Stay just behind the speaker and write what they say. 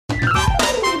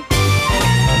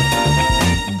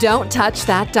Don't touch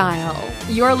that dial.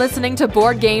 You're listening to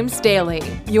Board Games Daily,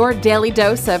 your daily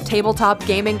dose of tabletop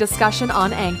gaming discussion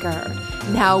on Anchor.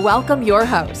 Now welcome your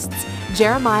hosts,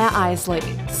 Jeremiah Isley,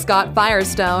 Scott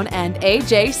Firestone, and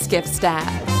AJ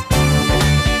Skifstad.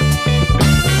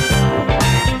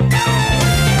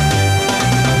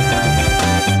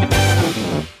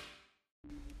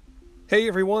 Hey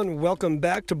everyone, welcome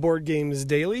back to Board Games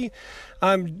Daily.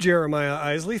 I'm Jeremiah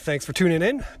Isley. Thanks for tuning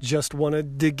in. Just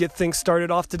wanted to get things started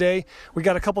off today. We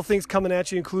got a couple things coming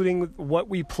at you, including what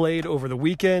we played over the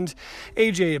weekend.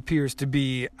 AJ appears to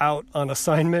be out on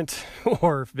assignment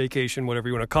or vacation, whatever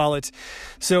you want to call it.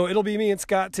 So it'll be me and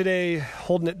Scott today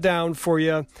holding it down for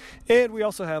you. And we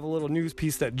also have a little news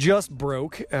piece that just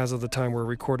broke as of the time we're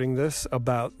recording this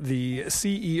about the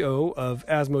CEO of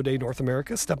Asmodee North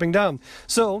America stepping down.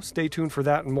 So stay tuned for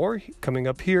that and more coming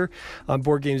up here on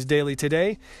Board Games Daily today.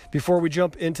 Before we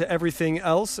jump into everything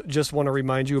else, just want to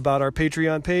remind you about our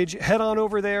Patreon page. Head on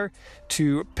over there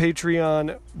to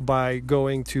Patreon by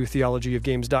going to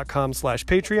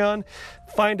theologyofgames.com/Patreon.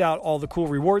 Find out all the cool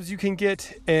rewards you can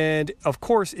get. And of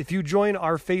course, if you join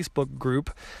our Facebook group,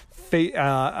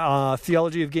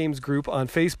 Theology of Games group on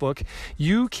Facebook,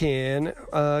 you can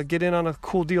get in on a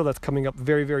cool deal that's coming up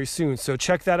very, very soon. So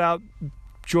check that out.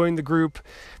 Join the group,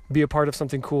 be a part of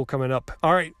something cool coming up.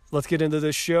 All right, let's get into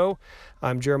this show.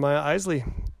 I'm Jeremiah Isley.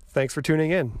 Thanks for tuning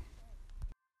in.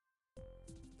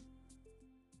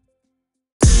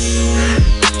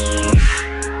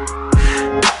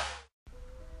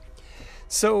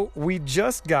 So we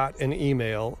just got an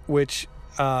email, which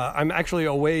I'm actually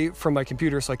away from my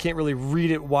computer, so I can't really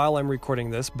read it while I'm recording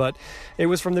this, but it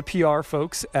was from the PR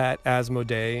folks at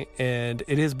Asmodee, and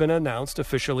it has been announced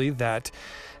officially that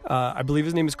I believe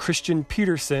his name is Christian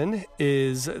Peterson,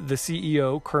 is the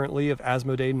CEO currently of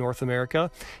Asmodee North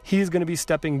America. He's going to be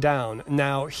stepping down.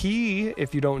 Now, he,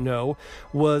 if you don't know,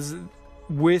 was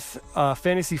with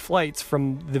Fantasy Flights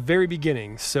from the very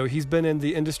beginning. So he's been in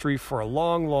the industry for a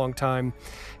long, long time,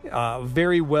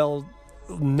 very well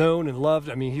known and loved.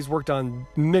 I mean, he's worked on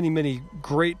many, many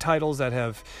great titles that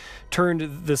have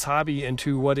turned this hobby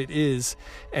into what it is.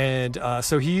 And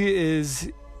so he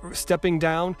is stepping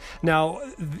down. Now,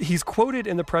 he's quoted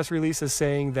in the press release as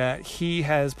saying that he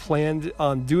has planned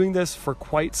on doing this for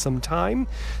quite some time.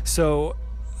 So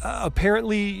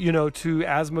apparently, you know, to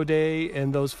Asmodee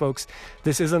and those folks,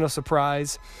 this isn't a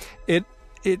surprise.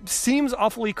 It seems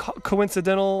awfully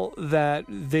coincidental that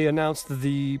they announced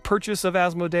the purchase of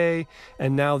Asmodee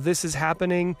and now this is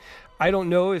happening. I don't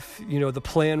know if, you know, the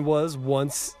plan was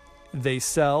once they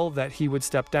sell that he would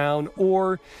step down,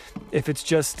 or if it's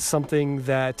just something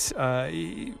that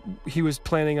he was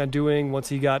planning on doing once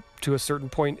he got to a certain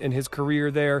point in his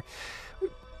career there.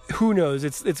 Who knows?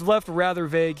 It's left rather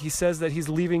vague. He says that he's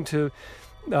leaving to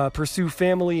pursue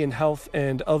family and health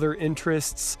and other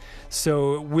interests.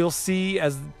 So we'll see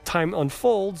as time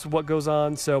unfolds what goes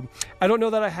on. So I don't know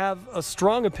that I have a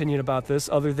strong opinion about this,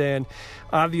 other than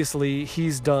obviously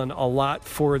he's done a lot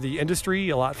for the industry,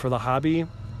 a lot for the hobby.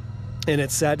 And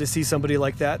it's sad to see somebody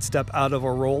like that step out of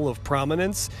a role of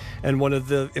prominence and one of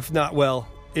the, if not, well,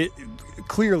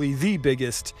 clearly the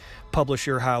biggest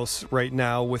publisher house right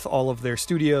now with all of their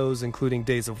studios, including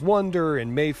Days of Wonder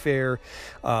and Mayfair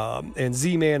and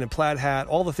Z-Man and Plaid Hat,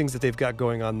 all the things that they've got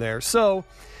going on there. So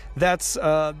that's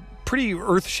pretty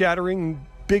earth-shattering,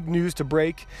 big news to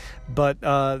break. But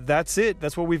that's it.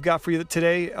 That's what we've got for you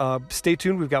today. Stay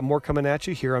tuned. We've got more coming at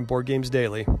you here on Board Games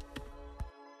Daily.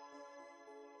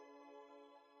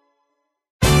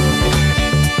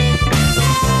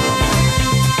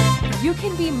 You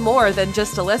can be more than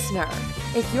just a listener.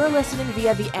 If you're listening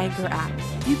via the Anchor app,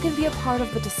 you can be a part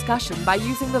of the discussion by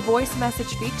using the voice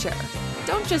message feature.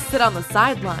 Don't just sit on the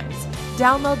sidelines.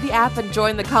 Download the app and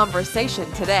join the conversation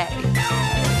today.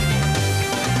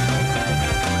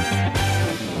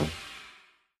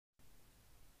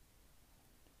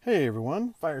 Hey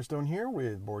everyone, Firestone here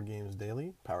with Board Games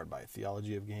Daily, powered by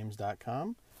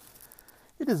theologyofgames.com.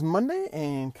 It is Monday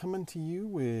and coming to you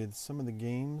with some of the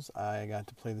games I got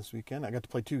to play this weekend. I got to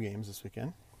play 2 games this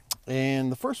weekend.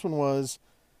 And the first one was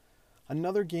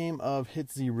another game of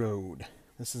Hit Z Road.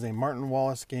 This is a Martin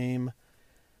Wallace game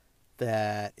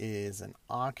that is an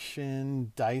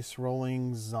auction, dice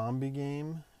rolling zombie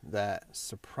game that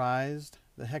surprised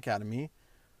the heck out of me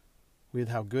with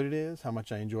how good it is, how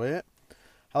much I enjoy it.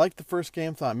 I liked the first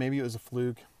game, thought maybe it was a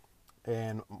fluke.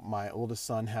 And my oldest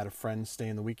son had a friend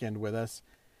staying the weekend with us.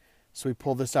 So we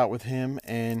pulled this out with him,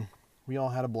 and we all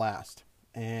had a blast.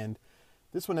 And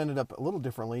this one ended up a little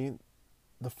differently.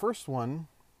 The first one,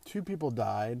 2 people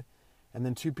died, and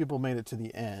then 2 people made it to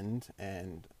the end.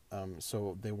 And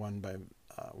so they won by,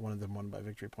 one of them won by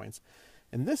victory points.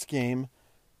 In this game,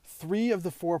 3 of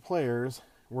the 4 players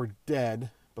were dead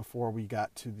before we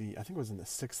got to I think it was in the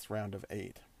 6th round of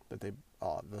 8 that the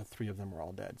 3 of them were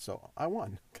all dead. So I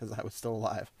won because I was still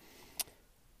alive.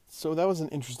 So that was an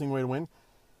interesting way to win.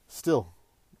 Still,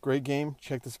 great game.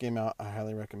 Check this game out. I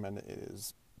highly recommend it. It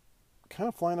is kind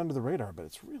of flying under the radar, but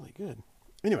it's really good.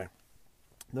 Anyway,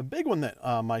 the big one that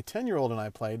my 10-year-old and I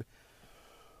played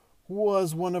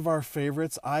was one of our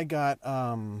favorites. I got,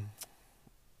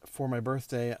 for my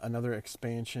birthday, another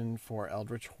expansion for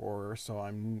Eldritch Horror, so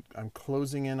I'm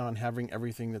closing in on having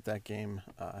everything that game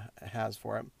has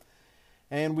for it.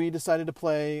 And we decided to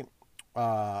play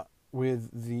with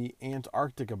the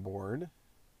Antarctica board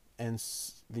and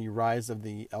the Rise of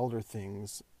the Elder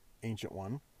Things Ancient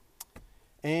One.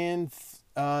 And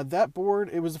that board,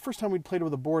 it was the first time we'd played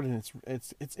with a board, and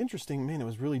it's interesting. Man, it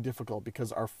was really difficult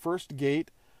because our first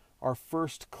gate, our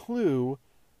first clue,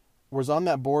 was on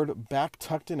that board back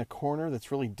tucked in a corner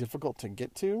that's really difficult to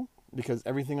get to because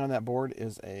everything on that board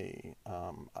is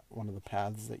one of the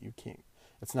paths that you can't.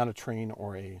 It's not a train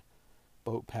or a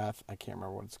boat path. I can't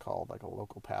remember what it's called, like a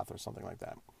local path or something like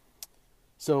that.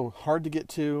 So hard to get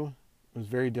to. It was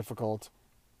very difficult.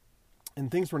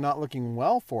 And things were not looking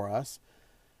well for us.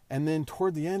 And then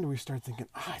toward the end, we started thinking,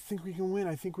 I think we can win.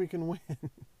 I think we can win.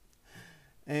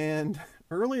 And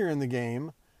earlier in the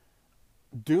game,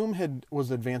 Doom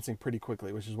was advancing pretty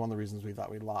quickly, which is one of the reasons we thought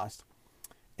we'd lost.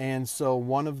 And so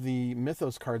one of the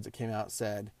Mythos cards that came out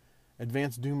said,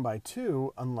 advance Doom by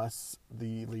 2 unless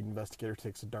the lead investigator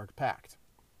takes a Dark Pact.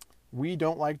 We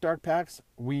don't like Dark Pacts.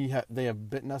 They have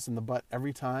bitten us in the butt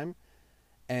every time.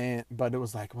 But it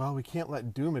was like, well, we can't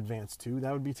let Doom advance 2.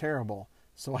 That would be terrible.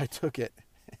 So I took it.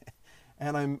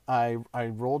 And I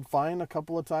rolled fine a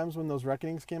couple of times when those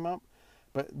Reckonings came up.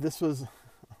 But this was,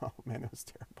 oh man, it was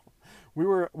terrible. We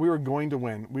were going to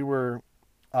win. We were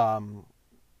on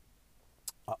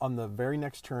the very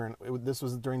next turn. This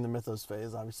was during the Mythos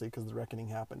phase, obviously, because the Reckoning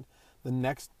happened. The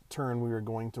next turn we were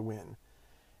going to win,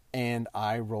 and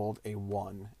I rolled a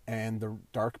 1. And the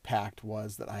Dark Pact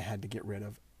was that I had to get rid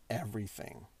of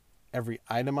everything, every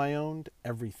item I owned,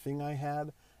 everything I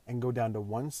had, and go down to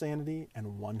 1 sanity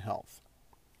and 1 health.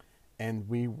 And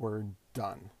we were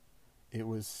done. It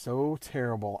was so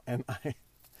terrible, and I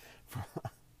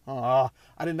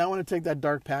did not want to take that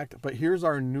Dark Pact, but here's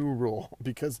our new rule,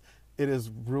 because it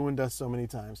has ruined us so many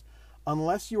times.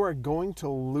 Unless you are going to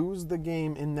lose the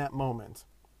game in that moment,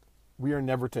 we are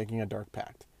never taking a Dark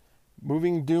Pact.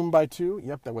 Moving Doom by 2,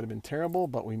 yep, that would have been terrible,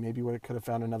 but we maybe could have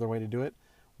found another way to do it.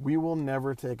 We will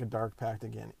never take a Dark Pact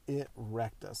again. It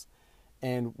wrecked us.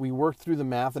 And we worked through the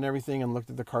math and everything and looked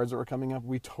at the cards that were coming up.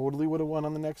 We totally would have won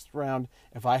on the next round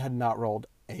if I had not rolled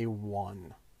a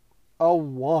 1. A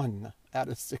 1 out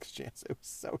of 6 chance. It was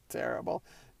so terrible.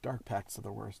 Dark Pacts are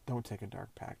the worst. Don't take a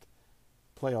Dark Pact.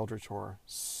 Play Eldritch Horror.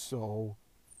 So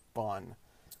fun.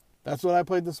 That's what I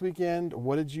played this weekend.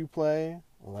 What did you play?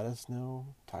 Let us know.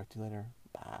 Talk to you later.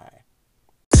 Bye.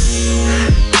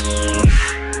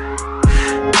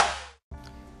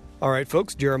 All right,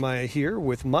 folks, Jeremiah here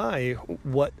with my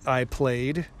What I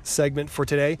Played segment for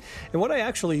today. And what I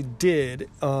actually did,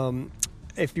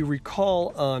 if you recall,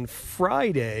 on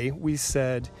Friday, I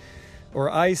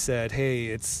said, hey,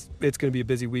 it's going to be a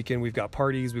busy weekend. We've got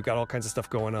parties. We've got all kinds of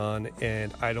stuff going on.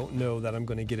 And I don't know that I'm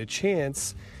going to get a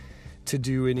chance to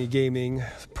do any gaming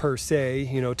per se,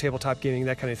 tabletop gaming,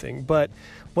 that kind of thing. But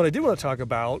what I did want to talk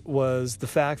about was the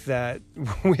fact that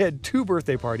we had 2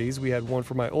 birthday parties. We had one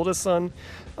for my oldest son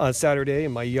on Saturday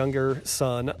and my younger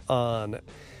son on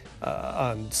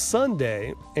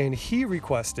Sunday, and he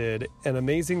requested an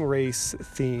Amazing Race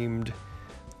themed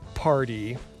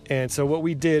party. And so what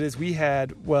we did is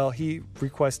he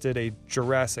requested a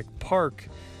Jurassic Park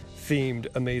themed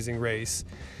Amazing Race.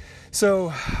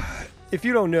 So if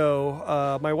you don't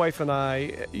know, my wife and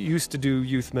I used to do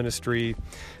youth ministry.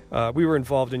 We were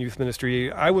involved in youth ministry.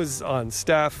 I was on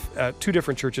staff at 2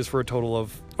 different churches for a total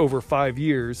of over 5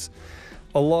 years,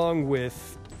 along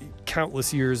with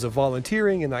countless years of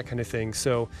volunteering and that kind of thing.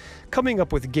 So coming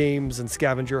up with games and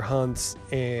scavenger hunts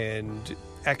and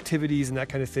activities and that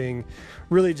kind of thing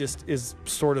really just is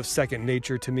sort of second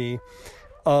nature to me.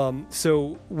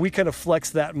 So we kind of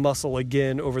flexed that muscle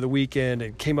again over the weekend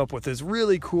and came up with this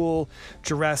really cool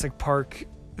Jurassic Park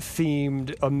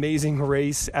themed Amazing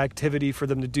Race activity for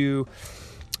them to do,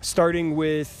 starting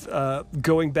with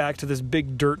going back to this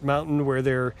big dirt mountain where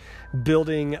they're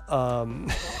building the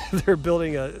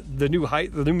new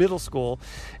middle school,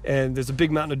 and there's a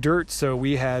big mountain of dirt. So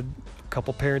we had a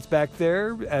couple parents back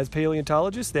there as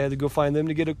paleontologists. They had to go find them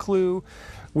to get a clue.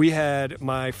 We had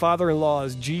my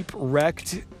father-in-law's Jeep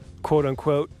wrecked quote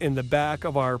unquote, in the back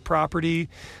of our property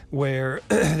where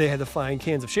they had to find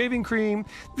cans of shaving cream.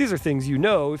 These are things you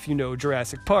know, if you know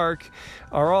Jurassic Park,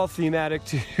 are all thematic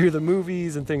to the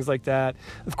movies and things like that.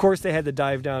 Of course, they had to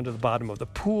dive down to the bottom of the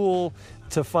pool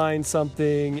to find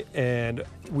something, and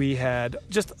we had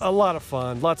just a lot of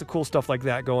fun, lots of cool stuff like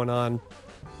that going on.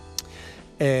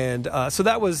 And so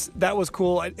that was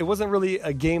cool. It wasn't really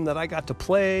a game that I got to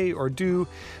play or do,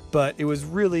 but it was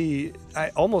really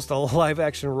almost a live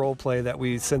action role play that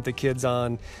we sent the kids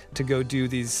on to go do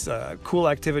these cool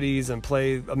activities and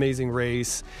play Amazing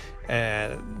Race.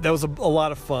 And that was a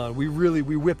lot of fun. We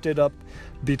whipped it up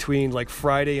between like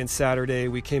Friday and Saturday.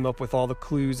 We came up with all the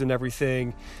clues and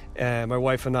everything. And my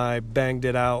wife and I banged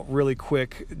it out really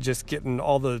quick, just getting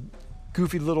all the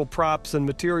goofy little props and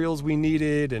materials we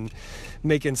needed and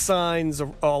making signs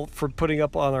all for putting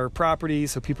up on our property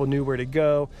so people knew where to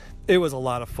go. It was a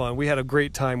lot of fun. We had a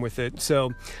great time with it.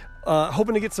 So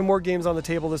hoping to get some more games on the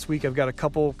table this week. I've got a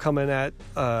couple coming at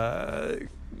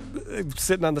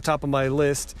sitting on the top of my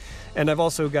list, and I've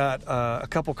also got a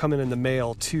couple coming in the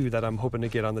mail too that I'm hoping to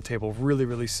get on the table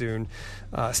really soon.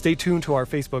 Stay tuned to our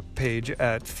Facebook page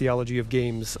at Theology of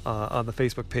Games. On the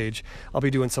Facebook page, I'll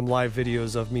be doing some live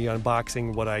videos of me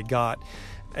unboxing what I got.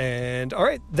 And all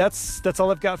right, that's all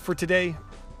I've got for today.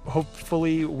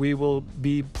 Hopefully we will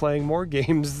be playing more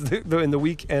games in the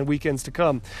week and weekends to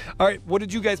come. All right, what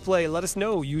did you guys play? Let us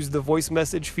know. Use the voice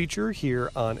message feature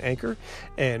here on Anchor,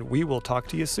 and we will talk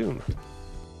to you soon.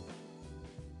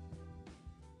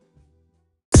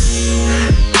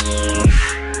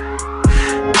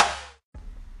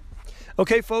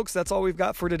 Okay, folks, that's all we've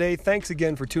got for today. Thanks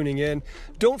again for tuning in.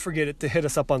 Don't forget to hit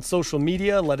us up on social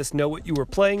media. Let us know what you were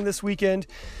playing this weekend.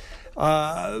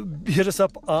 Hit us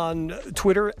up on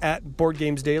Twitter at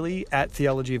BoardGamesDaily, at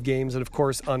Theology of Games, and of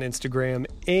course on Instagram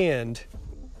and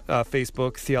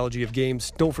Facebook, Theology of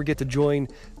Games. Don't forget to join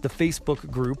the Facebook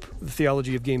group, the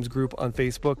Theology of Games group on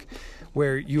Facebook,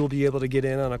 where you'll be able to get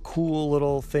in on a cool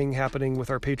little thing happening with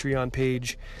our Patreon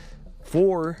page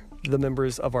for the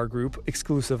members of our group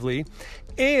exclusively.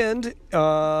 And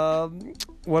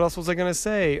what else was I going to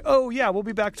say? Oh, yeah, we'll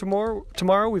be back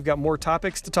tomorrow. We've got more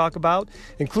topics to talk about,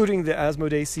 including the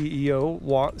Asmodee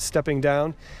CEO stepping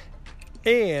down.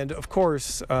 And, of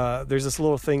course, there's this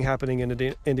little thing happening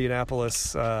in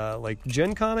Indianapolis, like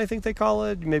Gen Con, I think they call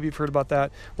it. Maybe you've heard about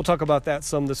that. We'll talk about that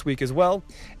some this week as well.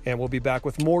 And we'll be back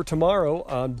with more tomorrow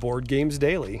on Board Games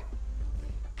Daily.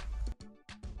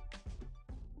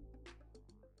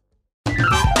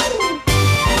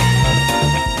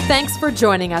 Thanks for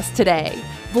joining us today.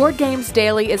 Board Games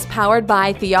Daily is powered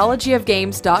by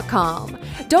theologyofgames.com.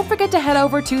 Don't forget to head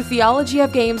over to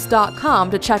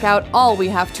theologyofgames.com to check out all we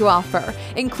have to offer,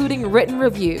 including written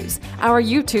reviews, our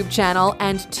YouTube channel,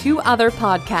 and 2 other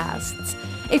podcasts.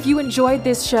 If you enjoyed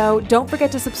this show, don't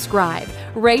forget to subscribe,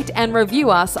 rate, and review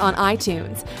us on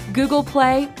iTunes, Google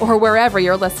Play, or wherever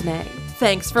you're listening.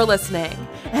 Thanks for listening,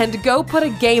 and go put a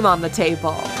game on the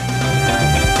table.